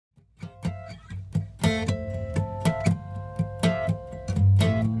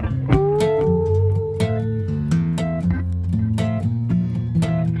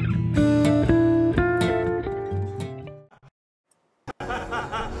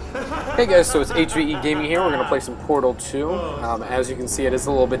Hey guys, so it's HVE Gaming here. We're going to play some Portal 2. As you can see, it is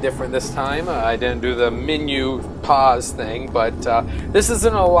a little bit different this time. I didn't do the menu pause thing, but this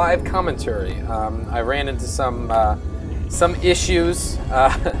isn't a live commentary. I ran into some issues.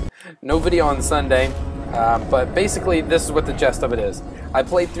 No video on Sunday, but basically this is what the gist of it is. I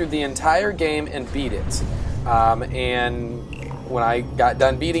played through the entire game and beat it. And when I got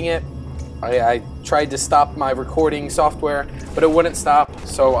done beating it, I tried to stop my recording software, but it wouldn't stop,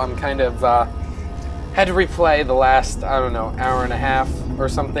 so I'm kind of had to replay the last, I don't know, hour and a half or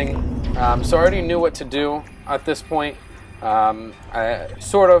something. So I already knew what to do at this point. I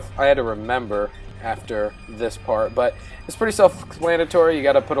had to remember after this part, but it's pretty self-explanatory. You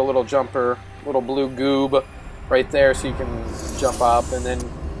got to put a little jumper, little blue goob right there so you can jump up, and then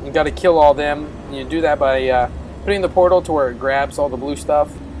you got to kill all them. And you do that by putting the portal to where it grabs all the blue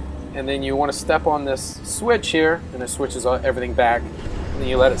stuff. And then you want to step on this switch here, and it switches everything back. And then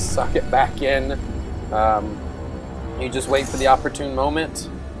you let it suck it back in. You just wait for the opportune moment,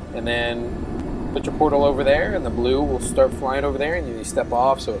 and then put your portal over there, and the blue will start flying over there, and then you step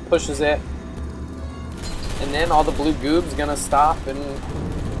off so it pushes it. And then all the blue goob's gonna stop and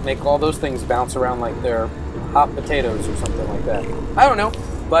make all those things bounce around like they're hot potatoes or something like that. I don't know,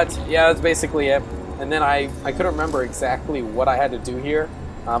 but yeah, that's basically it. And then I couldn't remember exactly what I had to do here.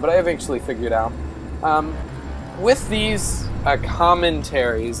 But I eventually figured out. With these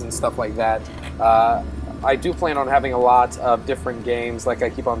commentaries and stuff like that, I do plan on having a lot of different games, like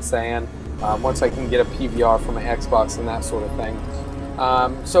I keep on saying, once I can get a PVR for my Xbox and that sort of thing.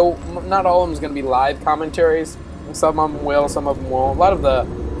 So not all of them is going to be live commentaries. Some of them will, some of them won't. A lot of the,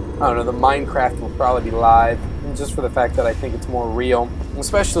 I don't know, the Minecraft will probably be live, just for the fact that I think it's more real,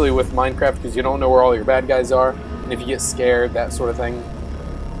 especially with Minecraft, because you don't know where all your bad guys are, and if you get scared, that sort of thing.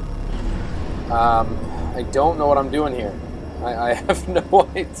 I don't know what I'm doing here. I have no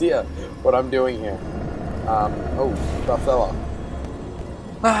idea what I'm doing here. Oh, that fell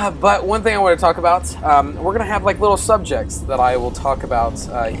off. But one thing I want to talk about, we're going to have like little subjects that I will talk about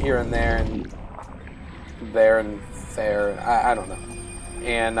here and there and there and there. I don't know.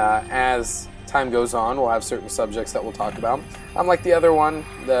 And as time goes on, we'll have certain subjects that we'll talk about. Like the other one,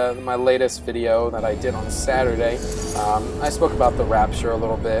 my latest video that I did on Saturday, I spoke about the rapture a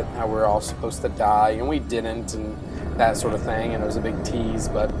little bit, how we're all supposed to die, and we didn't, and that sort of thing, and it was a big tease,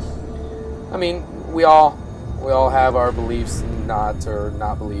 but, I mean, we all have our beliefs, not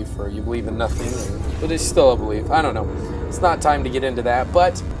belief, or you believe in nothing, but it's still a belief. I don't know. It's not time to get into that,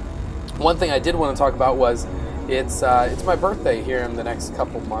 but one thing I did want to talk about was it's my birthday here in the next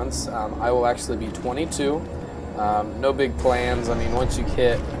couple months. I will actually be 22. No big plans. I mean, once you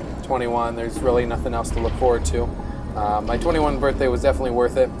hit 21, there's really nothing else to look forward to. My 21 birthday was definitely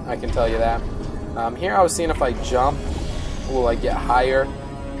worth it, I can tell you that. Here I was seeing if I jump, will I get higher?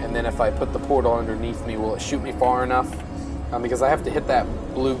 And then if I put the portal underneath me, will it shoot me far enough? Because I have to hit that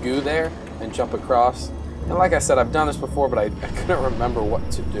blue goo there and jump across. And like I said, I've done this before, but I couldn't remember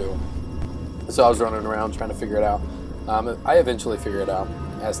what to do. So I was running around trying to figure it out. I eventually figured it out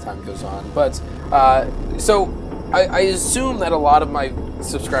as time goes on. But, so I assume that a lot of my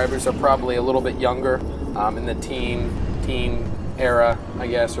subscribers are probably a little bit younger, in the teen era, I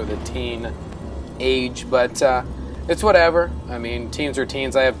guess, or the teen age. But it's whatever. I mean, teens are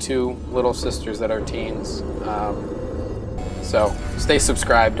teens. I have two little sisters that are teens. So stay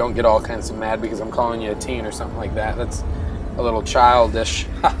subscribed. Don't get all kinds of mad because I'm calling you a teen or something like that. That's a little childish.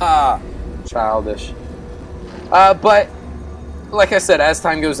 Haha. Childish. But like I said, as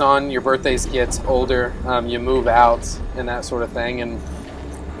time goes on, your birthdays get older, you move out and that sort of thing. And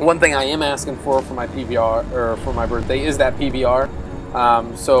one thing I am asking for my PVR, or for my birthday, is that PVR.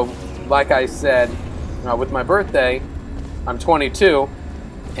 So like I said, with my birthday, I'm 22,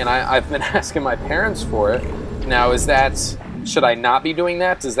 and I've been asking my parents for it. Now, should I not be doing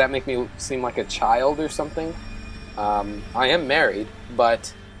that? Does that make me seem like a child or something? I am married,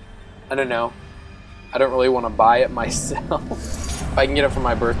 but I don't know. I don't really want to buy it myself if I can get it for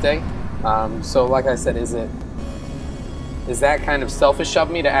my birthday. So like I said, is that kind of selfish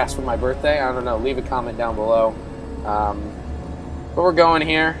of me to ask for my birthday? I don't know. Leave a comment down below. But we're going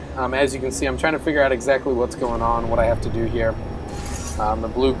here. As you can see, I'm trying to figure out exactly what's going on, what I have to do here.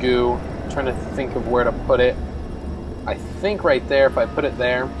 The blue goo, I'm trying to think of where to put it. I think right there, if I put it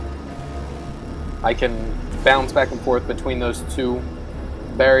there, I can bounce back and forth between those two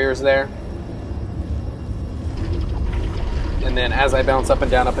barriers there. And then as I bounce up and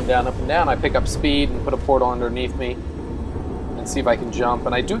down, up and down, up and down, I pick up speed and put a portal underneath me and see if I can jump.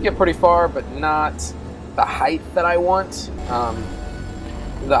 And I do get pretty far, but not the height that I want.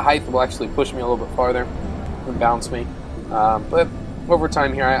 The height will actually push me a little bit farther and bounce me. But over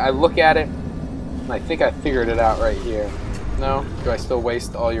time here, I look at it, and I think I figured it out right here. No? Do I still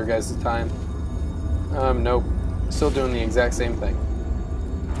waste all your guys' time? Nope. Still doing the exact same thing.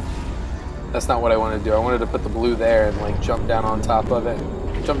 That's not what I wanted to do. I wanted to put the blue there and like jump down on top of it.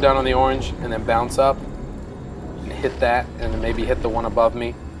 Jump down on the orange and then bounce up and hit that and then maybe hit the one above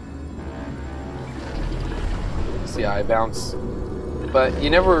me. See how I bounce. But you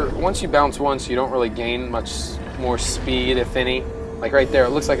never, once you bounce once, you don't really gain much more speed, if any. Like right there, it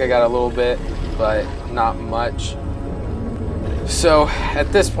looks like I got a little bit, but not much. So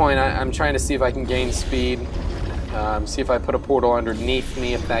at this point, I'm trying to see if I can gain speed. See if I put a portal underneath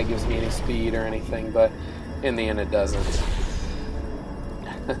me, if that gives me any speed or anything, but in the end it doesn't.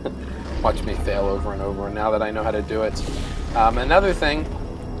 Watch me fail over and over, and now that I know how to do it. Another thing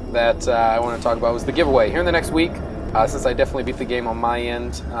that I want to talk about was the giveaway. Here in the next week, since I definitely beat the game on my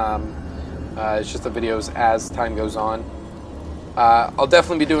end, it's just the videos as time goes on. I'll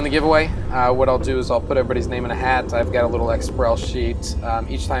definitely be doing the giveaway. What I'll do is I'll put everybody's name in a hat. I've got a little Excel sheet.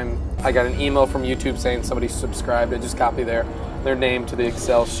 Each time I got an email from YouTube saying somebody subscribed, I just copy their name to the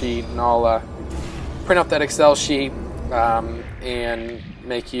Excel sheet, and I'll print out that Excel sheet and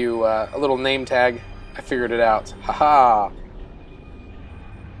make you a little name tag. I figured it out. Haha!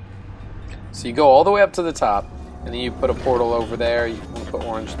 So you go all the way up to the top, and then you put a portal over there. You want to put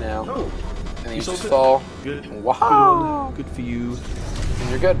orange now. Oh. And then you just fall. Good. Wow. Good for you. And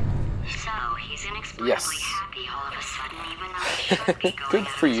you're good. So he's inexplicably Yes. happy all of a sudden, even though he should be going Good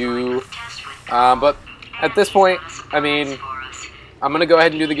for in for you. a test with But at this point, I mean, I'm going to go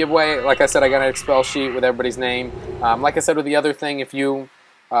ahead and do the giveaway. Like I said, I got an Excel sheet with everybody's name. Like I said with the other thing, if you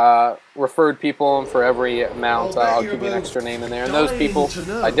referred people, and for every amount, I'll give you an extra name in there. And those people,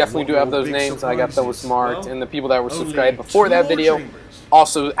 I definitely do have those names. I got those marked. And the people that were subscribed before that video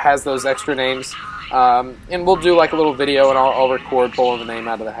also has those extra names. And we'll do like a little video, and I'll record pulling the name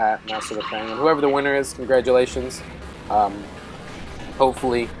out of the hat and that sort of thing. And whoever the winner is, congratulations.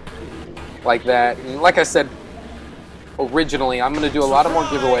 Hopefully like that. And like I said originally, I'm going to do a lot of more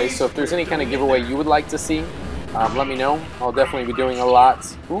giveaways. So if there's any kind of giveaway you would like to see, let me know. I'll definitely be doing a lot.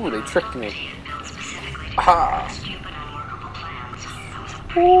 Ooh, they tricked me. Ah.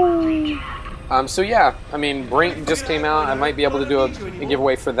 So yeah, I mean, Brink just came out. I might be able to do a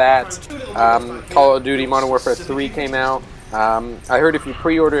giveaway for that. Call of Duty Modern Warfare 3 came out. I heard if you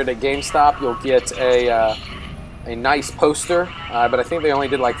pre-order it at GameStop, you'll get a nice poster. But I think they only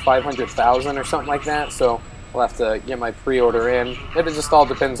did like 500,000 or something like that. So I'll have to get my pre-order in. It just all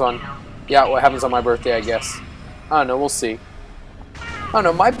depends on, what happens on my birthday, I guess. I don't know. We'll see. I don't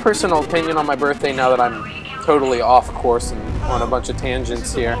know. My personal opinion on my birthday, now that I'm totally off course and on a bunch of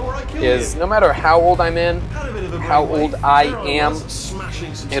tangents here, is no matter how old I'm in, how old I am,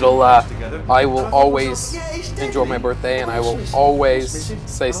 I will always enjoy my birthday, and I will always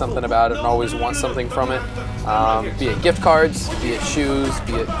say something about it and always want something from it, be it gift cards, be it shoes,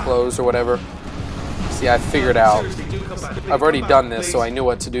 be it clothes or whatever. See, I figured out, I've already done this, so I knew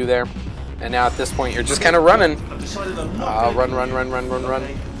what to do there, and now at this point you're just kind of running.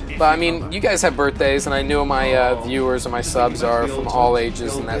 Run. But I mean, you guys have birthdays, and I know my viewers and my subs are from all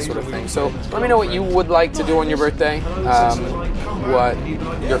ages and that sort of thing. So let me know what you would like to do on your birthday, what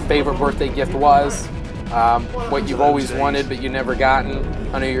your favorite birthday gift was, what you've always wanted but you never gotten.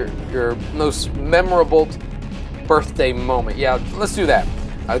 I know your most memorable birthday moment. Yeah, let's do that.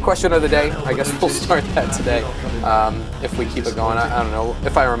 The question of the day, I guess we'll start that today, if we keep it going. I don't know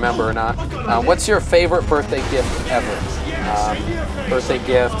if I remember or not. What's your favorite birthday gift ever? Birthday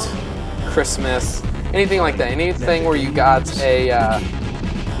gift, Christmas, anything like that. Anything where you got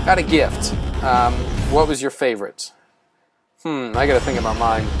a gift. What was your favorite? I gotta think about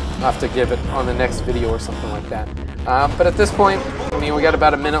mine. I'll have to give it on the next video or something like that. But at this point, I mean, we got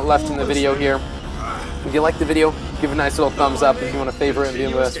about a minute left in the video here. If you like the video, give a nice little thumbs up. If you want to favorite and be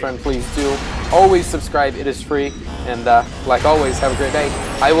my best friend, please do. Always subscribe, it is free. And like always, have a great day.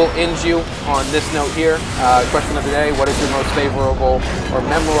 I will end you on this note here. Question of the day, what is your most favorable or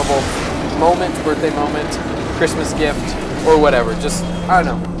memorable moment, birthday moment, Christmas gift, or whatever? Just, I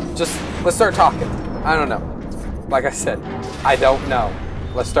don't know. Just, let's start talking. I don't know. Like I said, I don't know.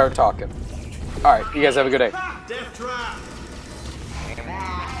 Let's start talking. All right, you guys have a good day. Death trap.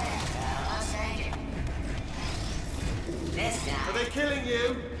 Are they killing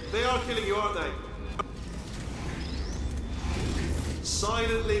you? They are killing you, aren't they?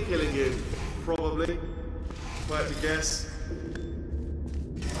 Silently killing you, probably. If I had to guess.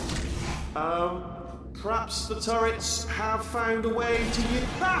 Perhaps the turrets have found a way to you.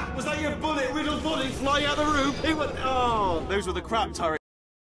 Ah! Was that your bullet-riddled body flying out the room? It went. Oh, those were the crap turrets.